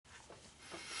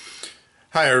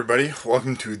Hi everybody,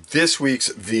 welcome to this week's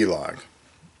vlog.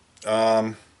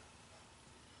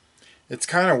 It's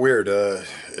kind of weird.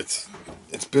 It's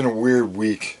been a weird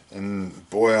week, and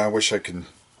boy, I wish I could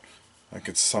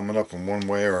sum it up in one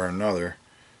way or another.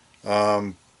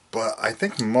 But I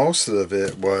think most of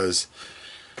it was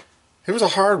a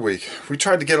hard week. We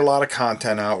tried to get a lot of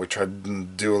content out. We tried to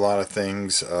do a lot of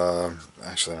things.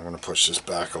 Actually, I'm going to push this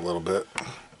back a little bit.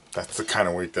 That's the kind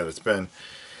of week that it's been.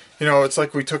 You know, it's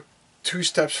like we took two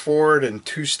steps forward and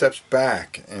two steps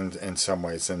back in some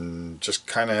ways, and just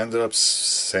kind of ended up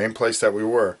same place that we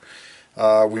were.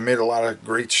 We made a lot of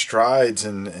great strides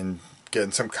in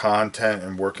getting some content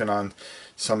and working on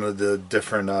some of the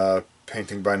different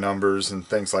painting by numbers and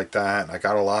things like that. I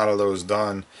got a lot of those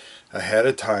done ahead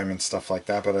of time and stuff like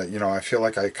that, but you know, I feel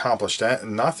like I accomplished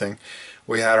nothing.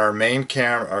 We had our main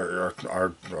our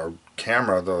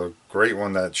camera, the great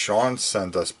one that Sean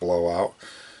sent us, blow out.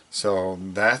 So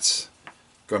that's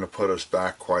going to put us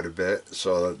back quite a bit.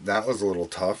 So that was a little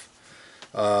tough.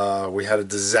 We had a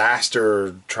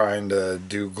disaster trying to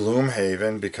do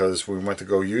Gloomhaven because we went to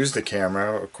go use the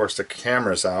camera. Of course, the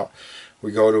camera's out.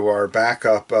 We go to our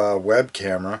backup web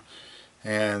camera,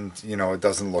 and you know, it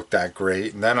doesn't look that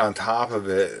great. And then on top of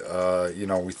it, you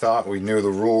know, we thought we knew the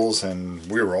rules, and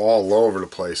we were all over the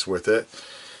place with it.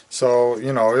 So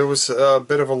you know, it was a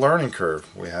bit of a learning curve.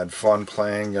 We had fun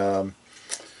playing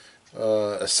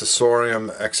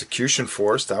Assessorium Execution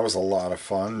Force. That was a lot of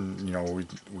fun. You know,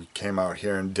 we came out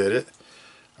here and did it.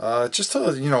 Just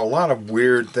you know, a lot of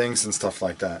weird things and stuff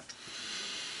like that.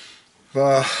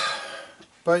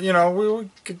 But you know,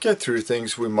 we could get through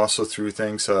things. We muscle through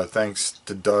things. Thanks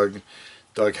to Doug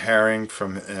Herring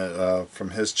from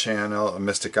his channel,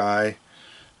 Mystic Eye.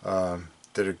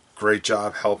 Did a great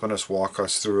job helping us, walk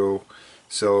us through,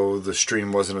 so the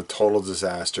stream wasn't a total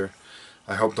disaster.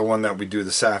 I hope the one that we do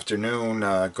this afternoon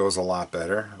goes a lot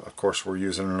better. Of course, we're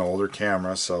using an older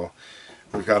camera, so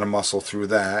we've got to muscle through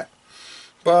that.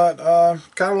 But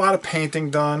got a lot of painting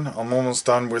done. I'm almost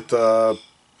done with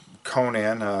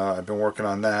Conan. I've been working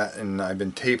on that, and I've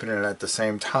been taping it at the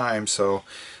same time, so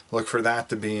look for that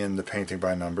to be in the painting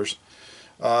by numbers.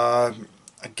 I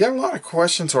get a lot of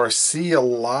questions, or I see a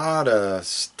lot of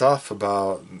stuff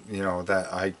about, you know,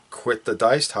 that I quit the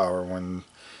Dice Tower, when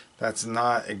that's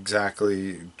not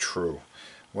exactly true.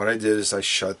 What I did is I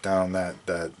shut down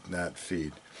that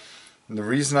feed. And the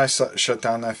reason I shut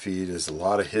down that feed is a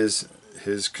lot of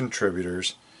his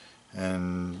contributors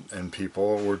and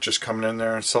people were just coming in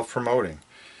there and self-promoting.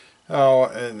 Oh,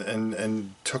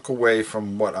 and took away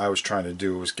from what I was trying to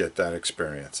do, was get that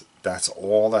experience. That's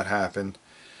all that happened.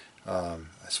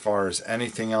 As far as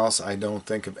anything else, I don't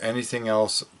think of anything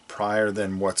else prior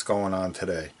than what's going on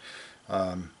today.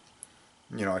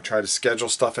 You know, I try to schedule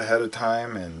stuff ahead of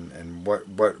time, and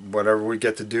whatever we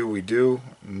get to do, we do.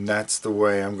 And that's the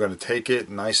way I'm going to take it,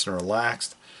 nice and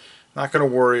relaxed. Not going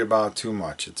to worry about too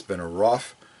much. It's been a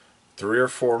rough 3 or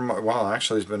 4 months. Well,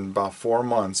 actually, it's been about 4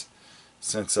 months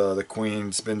since the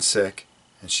Queen's been sick,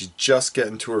 and she's just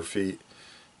getting to her feet.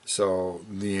 So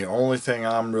the only thing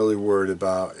I'm really worried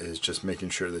about is just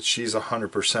making sure that she's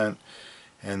 100%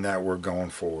 and that we're going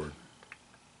forward.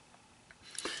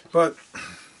 But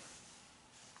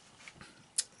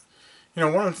you know,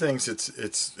 one of the things,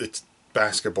 it's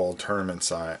basketball tournament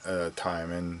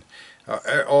time, and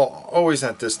always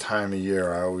at this time of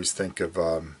year, I always think of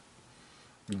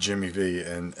Jimmy V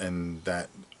and that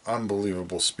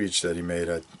unbelievable speech that he made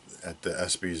at the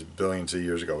ESPYs billions of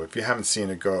years ago. If you haven't seen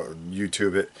it, go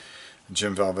YouTube it.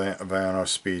 Jim Valvano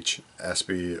speech,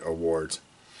 ESPY Awards.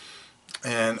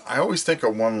 And I always think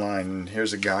of one line, and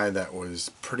here's a guy that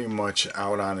was pretty much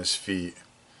out on his feet.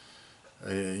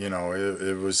 You know,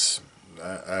 it was,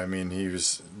 I mean, he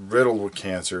was riddled with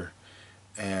cancer,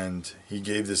 and he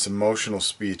gave this emotional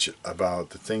speech about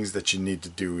the things that you need to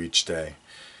do each day.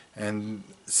 And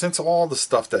since all the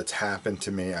stuff that's happened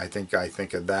to me, I think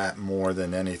of that more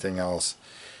than anything else,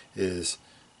 is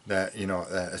that, you know,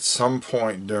 at some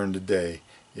point during the day,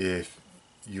 if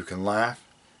you can laugh,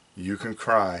 you can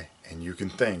cry, and you can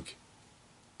think,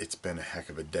 it's been a heck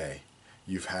of a day.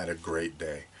 You've had a great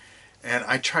day. And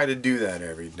I try to do that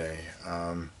every day.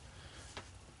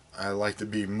 I like to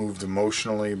be moved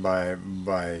emotionally by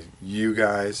you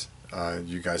guys.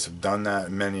 You guys have done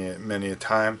that many a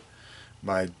time,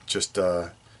 by just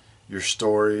your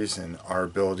stories and our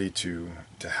ability to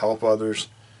help others.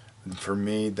 And for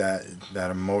me, that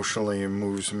emotionally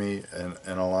moves me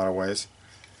in a lot of ways.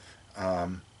 I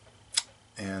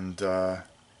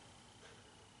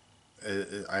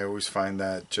always find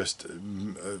that just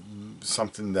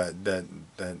something that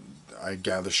I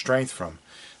gather strength from,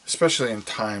 especially in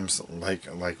times like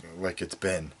it's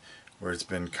been, where it's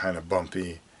been kind of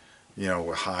bumpy, you know,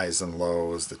 with highs and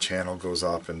lows. The channel goes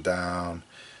up and down.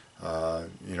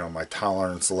 You know, my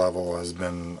tolerance level has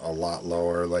been a lot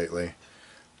lower lately.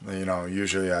 You know,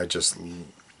 usually I just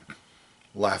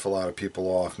laugh a lot of people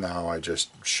off. Now I just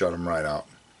shut them right out.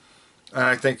 And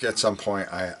I think at some point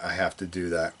I have to do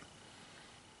that.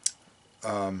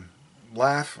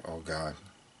 Laugh? Oh God.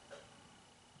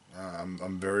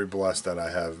 I'm very blessed that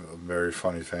I have a very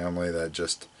funny family that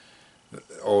just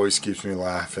always keeps me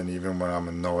laughing, even when I'm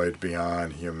annoyed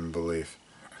beyond human belief.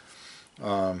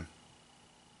 And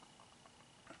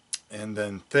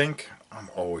then think. I'm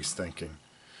always thinking.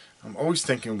 I'm always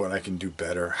thinking what I can do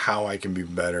better, how I can be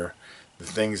better, the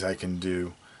things I can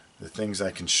do, the things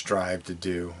I can strive to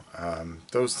do.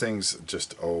 Those things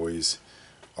just always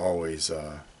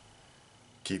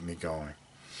keep me going.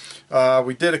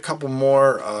 We did a couple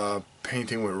more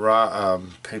painting with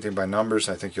painting by numbers.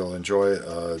 I think you'll enjoy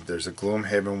it. There's a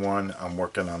Gloomhaven one. I'm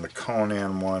working on the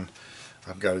Conan one.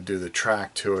 I've got to do the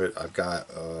track to it. I've got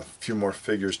a few more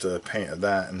figures to paint of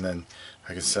that, and then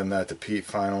I can send that to Pete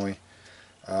finally.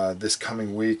 This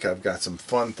coming week I've got some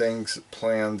fun things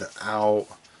planned out.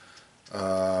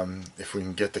 If we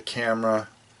can get the camera,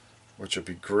 which would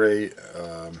be great.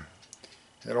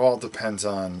 It all depends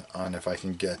on if I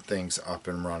can get things up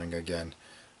and running again.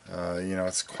 You know,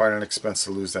 it's quite an expense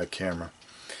to lose that camera.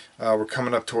 We're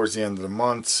coming up towards the end of the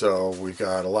month, so we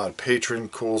got a lot of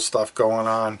Patreon cool stuff going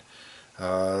on.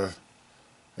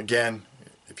 Again,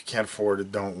 if you can't afford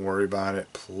it, don't worry about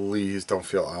it. Please don't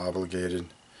feel obligated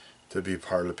to be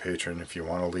part of the Patreon. If you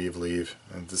want to leave, leave.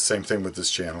 And the same thing with this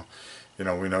channel. You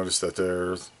know, we noticed that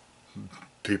there's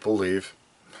people leave,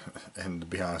 and to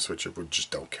be honest with you, we just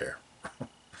don't care.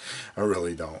 I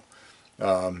really don't.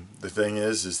 The thing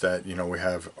is that, you know, we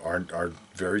have our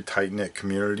very tight-knit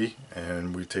community,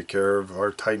 and we take care of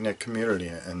our tight-knit community.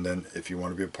 And then if you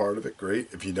want to be a part of it, great.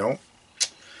 If you don't,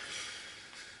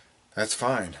 that's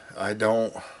fine. I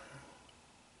don't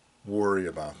worry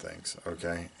about things,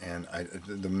 okay? And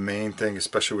the main thing,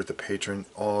 especially with the Patreon,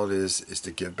 all it is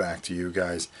to give back to you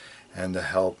guys and to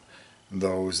help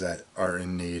those that are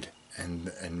in need. And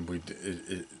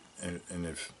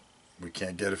if we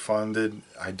can't get it funded,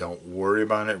 I don't worry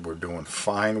about it. We're doing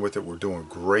fine with it. We're doing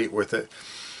great with it.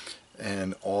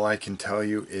 And all I can tell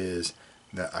you is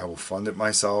that I will fund it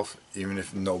myself, even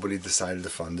if nobody decided to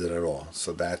fund it at all.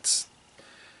 So that's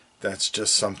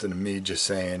just something to me, just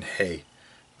saying, hey,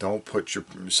 don't put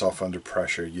yourself under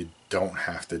pressure. You don't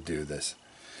have to do this.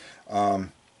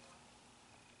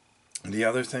 The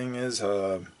other thing is,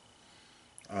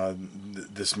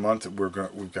 this month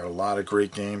we've got a lot of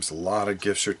great games, a lot of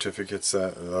gift certificates,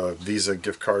 Visa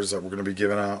gift cards that we're going to be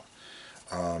giving out.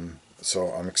 So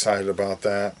I'm excited about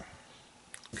that.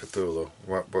 Cthulhu,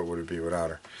 what would it be without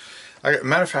her?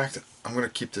 Matter of fact, I'm going to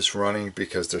keep this running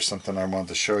because there's something I want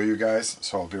to show you guys.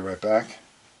 So I'll be right back.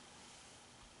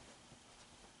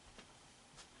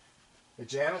 Hey,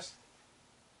 Janice?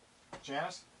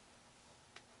 Janice?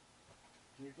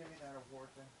 Can you give me that award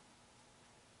thing?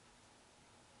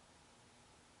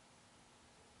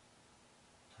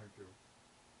 Thank you.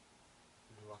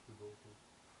 Did you lock the door, please?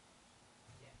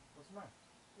 Yeah. What's the matter?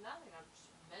 Nothing. I'm just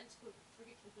mentally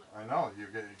freaking. I know, you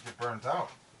get burnt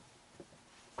out.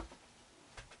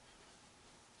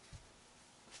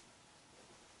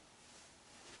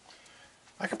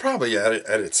 I could probably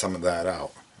edit some of that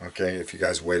out, okay, if you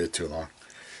guys waited too long.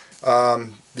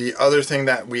 The other thing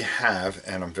that we have,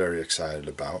 and I'm very excited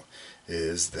about,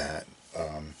 is that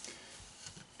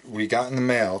we got in the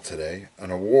mail today an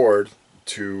award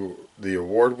to the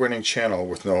award-winning channel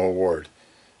with no award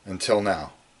until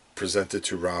now, presented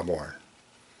to Rob Orne.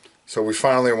 So we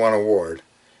finally won an award.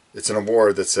 It's an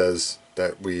award that says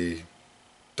that we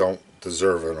don't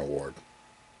deserve an award,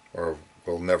 or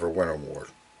we'll never win an award.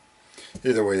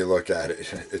 Either way you look at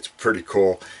it, it's pretty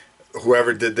cool.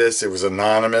 Whoever did this, it was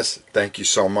anonymous. Thank you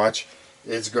so much.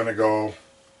 It's going to go,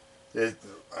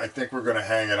 I think we're going to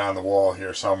hang it on the wall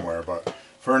here somewhere, but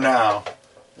for now,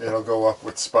 it'll go up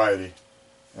with Spidey,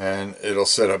 and it'll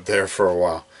sit up there for a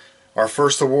while. Our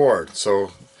first award,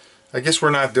 so I guess we're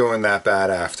not doing that bad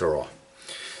after all.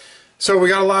 So we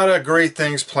got a lot of great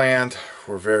things planned.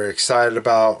 We're very excited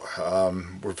about.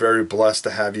 We're very blessed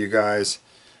to have you guys.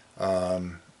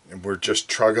 And we're just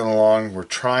trugging along. We're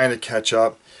trying to catch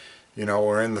up. You know,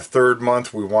 we're in the third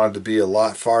month. We wanted to be a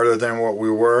lot farther than what we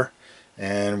were,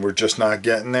 and we're just not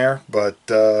getting there. But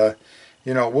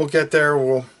you know, we'll get there.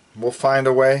 We'll find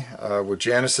a way with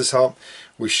Janice's help.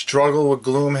 We struggle with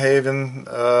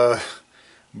Gloomhaven,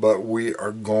 but we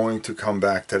are going to come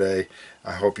back today.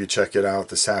 I hope you check it out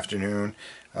this afternoon.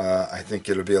 I think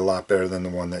it'll be a lot better than the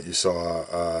one that you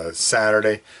saw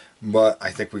Saturday. but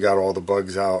I think we got all the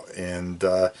bugs out, and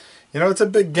you know, it's a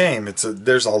big game.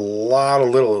 There's a lot of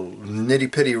little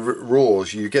nitty-pitty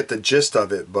rules. You get the gist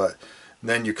of it, but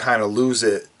then you kind of lose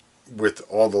it with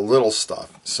all the little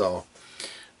stuff. So,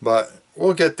 but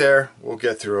we'll get there. We'll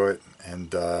get through it,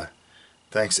 and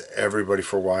thanks everybody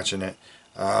for watching it.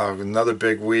 Another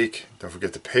big week. Don't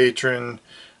forget to Patreon.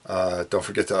 Don't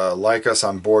forget to like us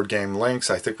on Board Game Links.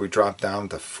 I think we dropped down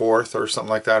to 4th or something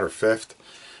like that, or 5th,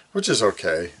 which is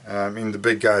okay. I mean, the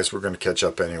big guys, we're going to catch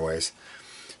up anyways.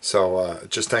 So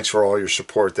just thanks for all your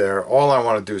support there. All I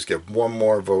want to do is get one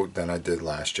more vote than I did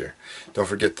last year. Don't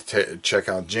forget to check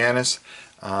out Janice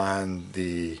on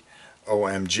the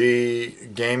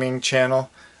OMG Gaming channel.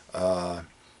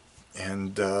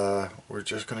 And we're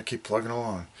just going to keep plugging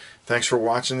along. Thanks for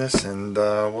watching this, and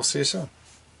we'll see you soon.